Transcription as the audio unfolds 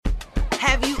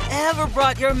Have you ever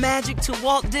brought your magic to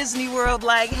Walt Disney World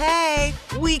like, hey,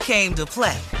 we came to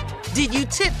play? Did you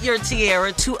tip your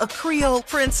tiara to a Creole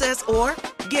princess or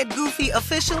get goofy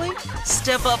officially?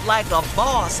 Step up like a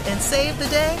boss and save the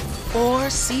day? Or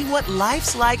see what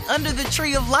life's like under the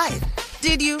tree of life?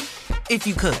 Did you? If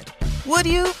you could. Would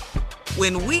you?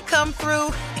 When we come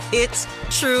through, it's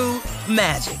true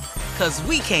magic. 'Cause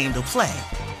we came to play.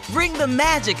 Bring the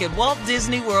magic at Walt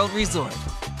Disney World Resort.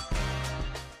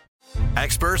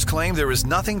 Experts claim there is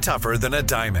nothing tougher than a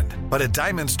diamond. But at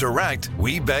Diamonds Direct,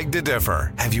 we beg to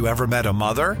differ. Have you ever met a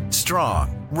mother?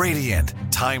 Strong, radiant,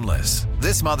 timeless.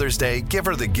 This Mother's Day, give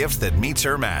her the gift that meets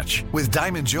her match. With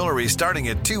diamond jewelry starting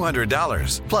at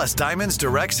 $200. Plus Diamonds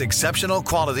Direct's exceptional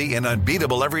quality and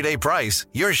unbeatable everyday price,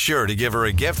 you're sure to give her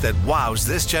a gift that wows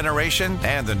this generation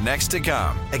and the next to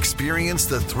come. Experience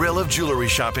the thrill of jewelry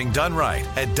shopping done right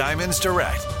at Diamonds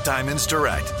Direct. Diamonds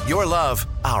Direct. Your love,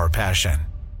 our passion.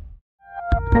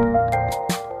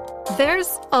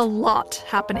 There's a lot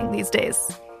happening these days,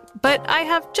 but I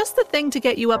have just the thing to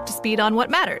get you up to speed on what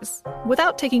matters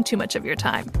without taking too much of your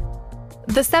time.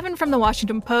 The 7 from the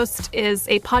Washington Post is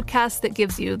a podcast that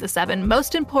gives you the 7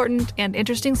 most important and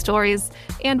interesting stories,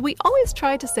 and we always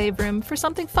try to save room for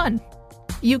something fun.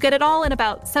 You get it all in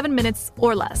about 7 minutes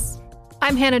or less.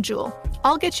 I'm Hannah Jewell.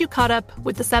 I'll get you caught up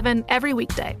with the 7 every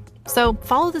weekday. So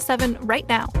follow the 7 right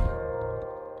now.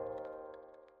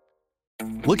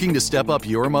 Looking to step up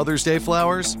your Mother's Day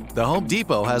flowers? The Home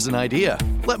Depot has an idea.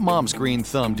 Let Mom's green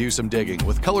thumb do some digging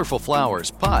with colorful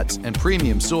flowers, pots, and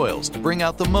premium soils to bring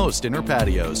out the most in her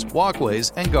patios,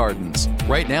 walkways, and gardens.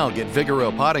 Right now, get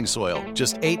Vigoro potting soil,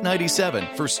 just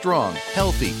 $8.97 for strong,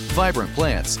 healthy, vibrant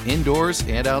plants indoors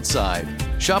and outside.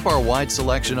 Shop our wide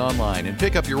selection online and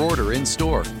pick up your order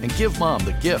in-store and give Mom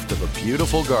the gift of a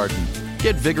beautiful garden.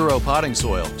 Get Vigoro potting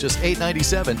soil, just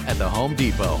 $8.97 at the Home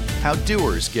Depot. How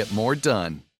doers get more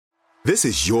done. This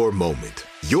is your moment,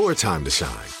 your time to shine,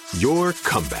 your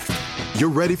comeback. You're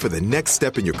ready for the next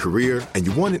step in your career, and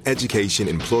you want an education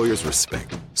employers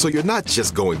respect. So you're not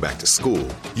just going back to school,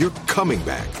 you're coming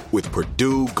back with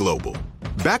Purdue Global.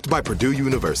 Backed by Purdue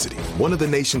University, one of the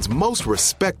nation's most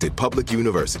respected public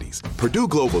universities, Purdue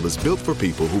Global is built for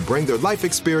people who bring their life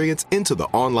experience into the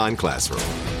online classroom.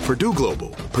 Purdue Global,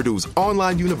 Purdue's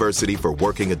online university for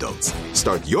working adults.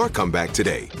 Start your comeback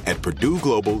today at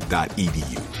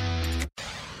purdueglobal.edu.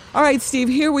 All right, Steve,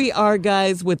 here we are,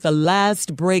 guys, with the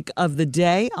last break of the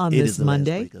day on this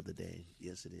Monday. It is the last break of the day.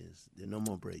 Yes, it is. There are no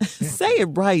more breaks. Say it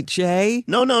right, Jay.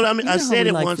 No, I mean, I said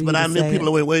it once, but I knew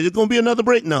people are wait, there's going to be another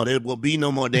break? No, there will be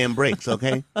no more damn breaks,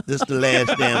 okay? This is the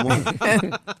last damn one.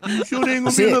 Sure there ain't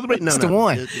going to be another break? No, it's the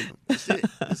one.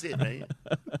 That's it, right?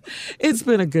 It's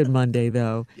been a good Monday,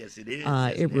 though. Yes, it is.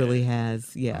 It really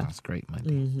has, yeah. Oh, it's great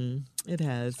Monday. Mm-hmm. It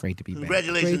has. It's great to be back.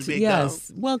 Congratulations, big yes.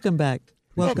 dog. Welcome back.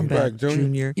 Welcome back,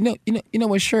 Junior. You know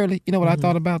what, Shirley? You know what I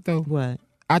thought about, though? What?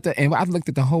 And I looked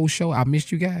at the whole show. I missed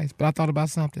you guys, but I thought about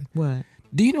something. What?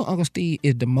 Do you know Uncle Steve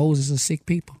is the Moses of sick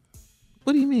people?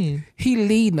 What do you mean? He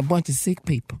leading a bunch of sick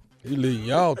people. He leading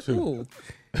y'all too.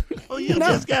 Oh, you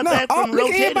just got back from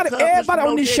rotating everybody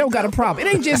on this show got a problem.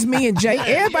 It ain't just me and Jay.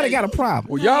 Everybody got a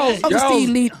problem. Well, y'all, Uncle Steve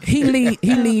lead people with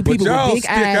big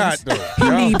eyes. He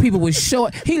lead people with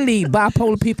short. He lead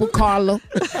bipolar people. Carla,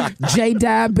 Jay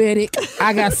diabetic.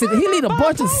 I got sick. He lead a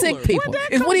bunch of sick people.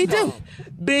 Is what he do.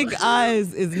 Big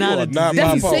eyes is not a disease.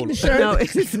 That's a sickness, Shirley. No,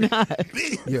 it's not.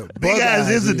 Big eyes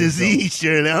is a disease,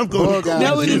 Shirley. I'm going to go.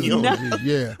 No, it is not.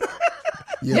 Yeah,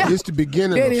 it's the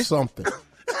beginning of something.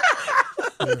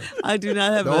 I do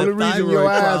not have the only reason your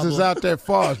eyes problem. is out that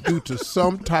far is due to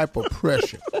some type of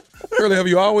pressure. Shirley, have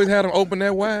you always had them open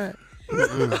that wide?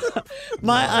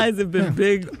 My eyes have been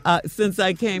big since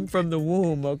I came from the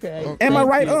womb, okay? Am I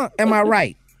right, Am I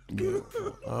right?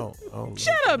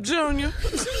 Shut up, Junior.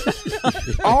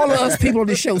 All of us people on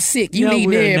the show sick. You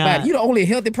need everybody. Not. You the only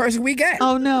healthy person we got.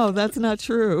 Oh, no, that's not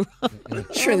true.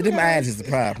 Surely them eyes is the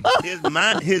problem.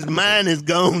 His mind is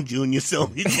gone, Junior, so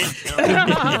he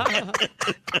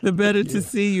The better to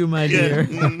see you, my dear.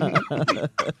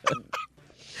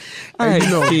 All right,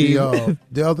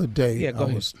 the other day I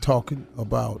was talking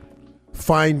about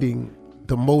finding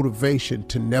the motivation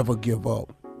to never give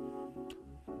up.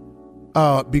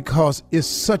 Because it's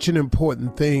such an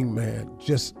important thing, man.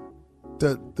 Just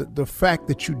the fact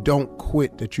that you don't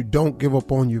quit, that you don't give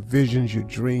up on your visions, your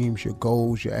dreams, your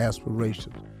goals, your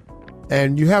aspirations.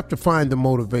 And you have to find the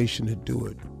motivation to do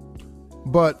it.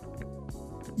 But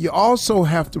you also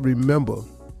have to remember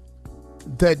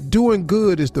that doing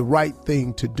good is the right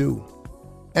thing to do.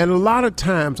 And a lot of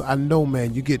times, I know,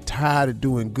 man, you get tired of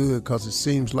doing good because it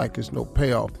seems like there's no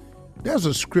payoff. There's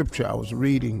a scripture I was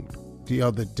reading the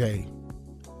other day.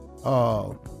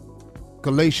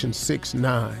 Galatians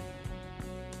 6:9.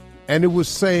 And it was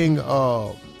saying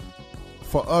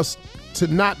for us to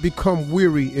not become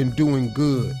weary in doing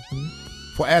good.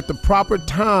 For at the proper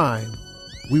time,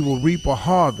 we will reap a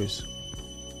harvest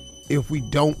if we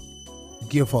don't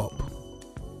give up.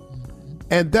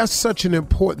 And that's such an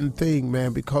important thing,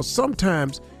 man, because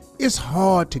sometimes it's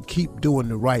hard to keep doing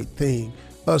the right thing,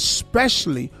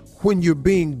 especially when you're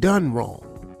being done wrong.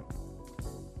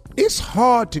 It's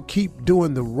hard to keep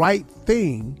doing the right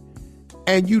thing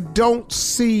and you don't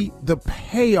see the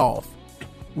payoff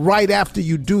right after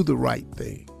you do the right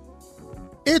thing.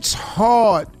 It's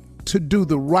hard to do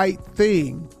the right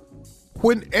thing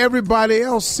when everybody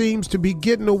else seems to be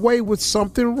getting away with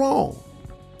something wrong.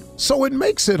 So it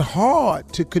makes it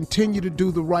hard to continue to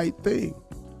do the right thing.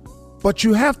 But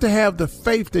you have to have the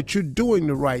faith that you're doing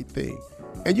the right thing.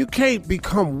 And you can't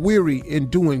become weary in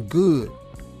doing good.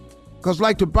 Because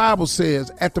like the Bible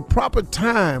says, at the proper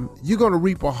time, you're going to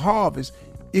reap a harvest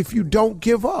if you don't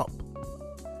give up.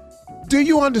 Do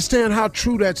you understand how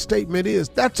true that statement is?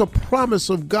 That's a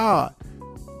promise of God,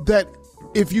 that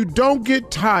if you don't get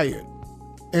tired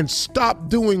and stop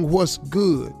doing what's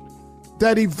good,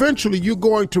 that eventually you're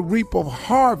going to reap a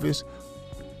harvest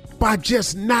by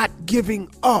just not giving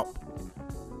up.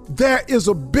 There is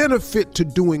a benefit to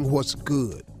doing what's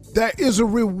good. There is a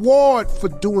reward for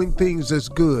doing things that's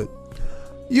good.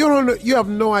 You have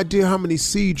no idea how many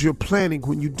seeds you're planting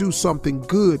when you do something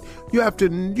good. You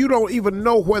don't even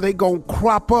know where they're going to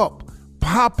crop up,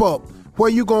 pop up, where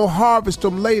you're going to harvest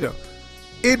them later.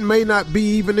 It may not be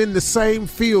even in the same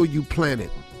field you planted.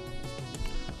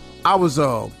 I was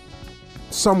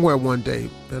somewhere one day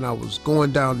and I was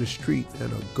going down the street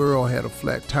and a girl had a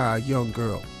flat tire, a young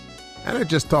girl. And I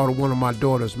just thought of one of my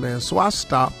daughters, man. So I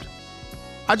stopped.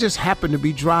 I just happened to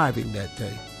be driving that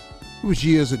day. It was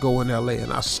years ago in LA,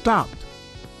 and I stopped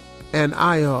and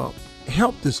I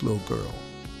helped this little girl.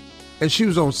 And she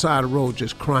was on the side of the road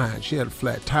just crying. She had a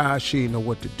flat tire. She didn't know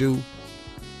what to do.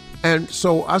 And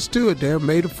so I stood there,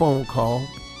 made a phone call,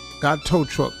 got a tow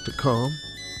truck to come.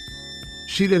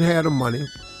 She didn't have the money.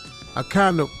 I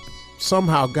kind of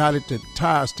somehow got it to the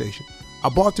tire station. I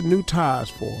bought the new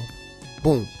tires for her.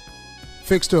 Boom.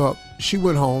 Fixed her up. She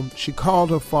went home. She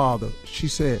called her father. She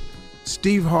said,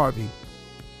 Steve Harvey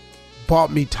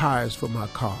bought me tires for my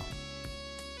car.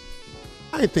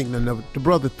 I didn't think nothing of it. The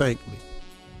brother thanked me.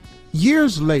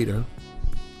 Years later,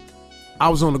 I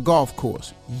was on the golf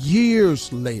course.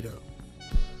 Years later.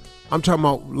 I'm talking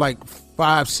about like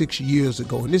 5-6 years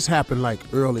ago. And this happened like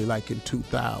early, like in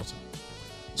 2000.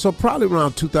 So probably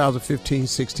around 2015,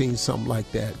 16, something like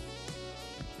that.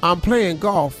 I'm playing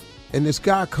golf and this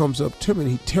guy comes up to me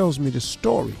and he tells me the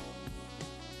story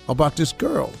about this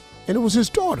girl. And it was his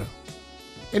daughter.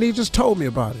 And he just told me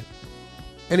about it.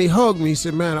 And he hugged me. He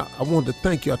said, man, I wanted to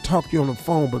thank you. I talked to you on the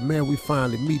phone, but man, we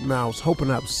finally meet, man. I was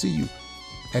hoping I would see you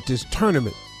at this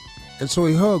tournament. And so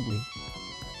he hugged me.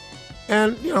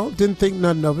 And, didn't think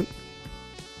nothing of it.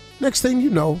 Next thing you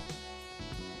know,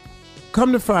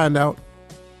 come to find out,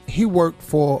 he worked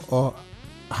for a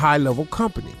high-level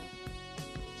company.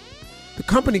 The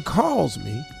company calls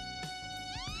me,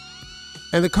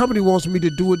 and the company wants me to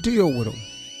do a deal with them.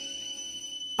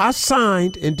 I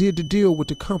signed and did the deal with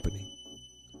the company.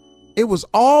 It was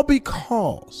all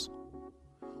because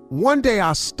one day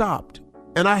I stopped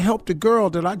and I helped a girl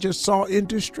that I just saw in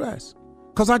distress.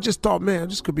 Because I just thought, man,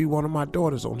 this could be one of my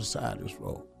daughters on the side of this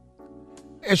road.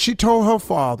 And she told her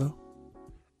father,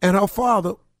 and her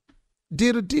father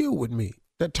did a deal with me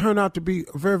that turned out to be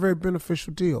a very, very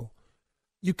beneficial deal.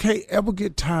 You can't ever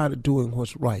get tired of doing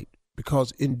what's right,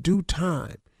 because in due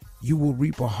time, you will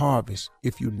reap a harvest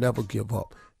if you never give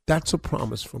up. That's a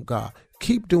promise from God.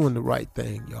 Keep doing the right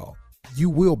thing, y'all. You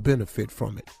will benefit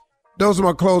from it. Those are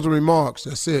my closing remarks.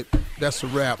 That's it. That's a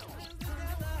wrap.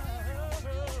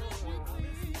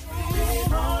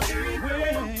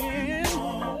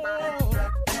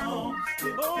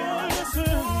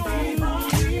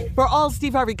 For all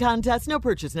Steve Harvey contests, no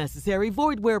purchase necessary,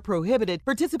 void where prohibited.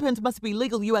 Participants must be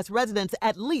legal U.S. residents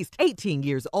at least 18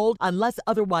 years old unless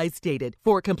otherwise stated.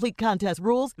 For complete contest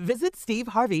rules, visit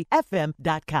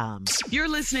SteveHarveyFM.com. You're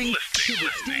listening to the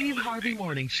Steve Harvey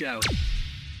Morning Show.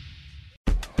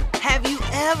 Have you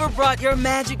ever brought your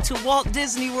magic to Walt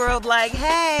Disney World like,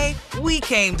 hey, we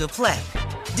came to play?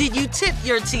 Did you tip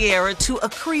your tiara to a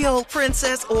Creole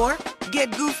princess or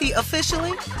get goofy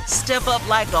officially? Step up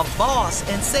like a boss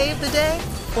and save the day?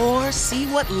 Or see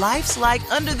what life's like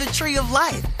under the tree of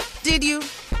life? Did you?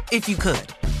 If you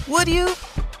could. Would you?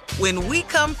 When we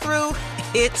come through,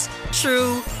 it's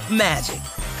true magic.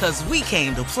 'Cause we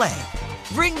came to play.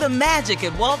 Bring the magic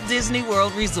at Walt Disney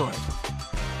World Resort.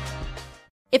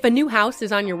 If a new house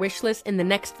is on your wish list in the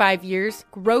next 5 years,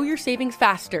 grow your savings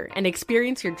faster and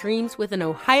experience your dreams with an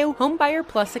Ohio Homebuyer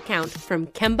Plus account from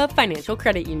Kemba Financial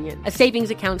Credit Union. A savings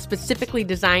account specifically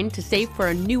designed to save for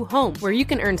a new home, where you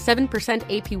can earn 7%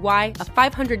 APY,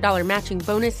 a $500 matching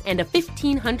bonus, and a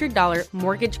 $1,500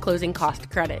 mortgage closing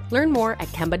cost credit. Learn more at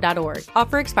Kemba.org.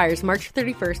 Offer expires March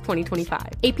 31st, 2025.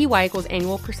 APY equals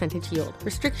annual percentage yield.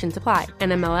 Restrictions apply.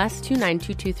 NMLS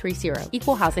 292230.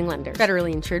 Equal housing lender.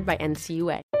 Federally insured by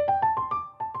NCUA.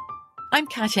 I'm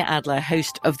Katya Adler,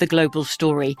 host of The Global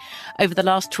Story. Over the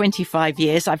last 25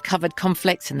 years, I've covered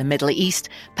conflicts in the Middle East,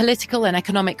 political and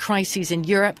economic crises in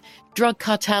Europe, drug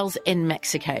cartels in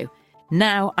Mexico.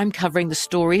 Now I'm covering the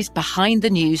stories behind the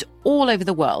news all over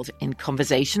the world in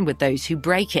conversation with those who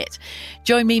break it.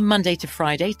 Join me Monday to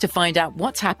Friday to find out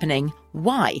what's happening,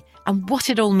 why, and what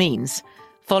it all means.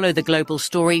 Follow The Global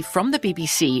Story from the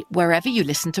BBC wherever you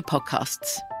listen to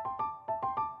podcasts.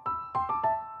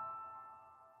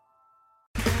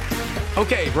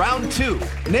 Okay, round two.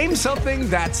 Name something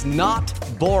that's not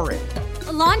boring.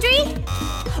 A laundry?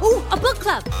 Ooh, a book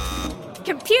club.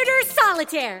 Computer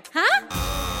solitaire, huh?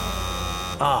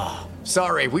 Ah,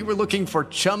 sorry, we were looking for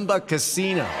Chumba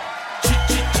Casino.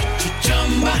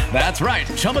 That's right,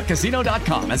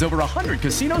 ChumbaCasino.com has over 100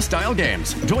 casino-style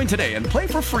games. Join today and play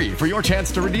for free for your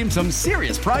chance to redeem some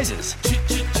serious prizes.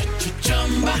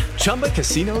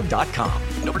 ChumbaCasino.com.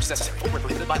 No purchase necessary. Void where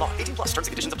prohibited by law. 18+ terms and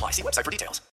conditions apply. See website for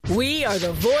details. We are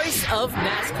the voice of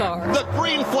NASCAR. The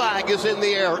green flag is in the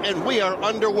air, and we are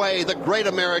underway. The Great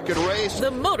American Race.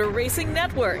 The Motor Racing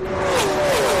Network.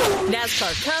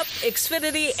 NASCAR Cup,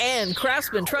 Xfinity, and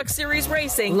Craftsman Truck Series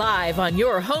Racing live on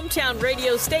your hometown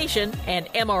radio station and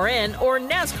MRN or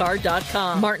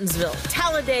NASCAR.com. Martinsville,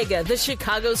 Talladega, the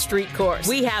Chicago Street Course.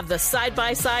 We have the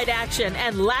side-by-side action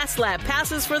and last lap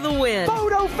passes for the win.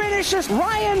 Photo finishes.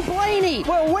 Ryan Blaney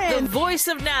will win. The voice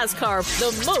of NASCAR,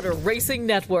 the Motor Racing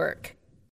Network.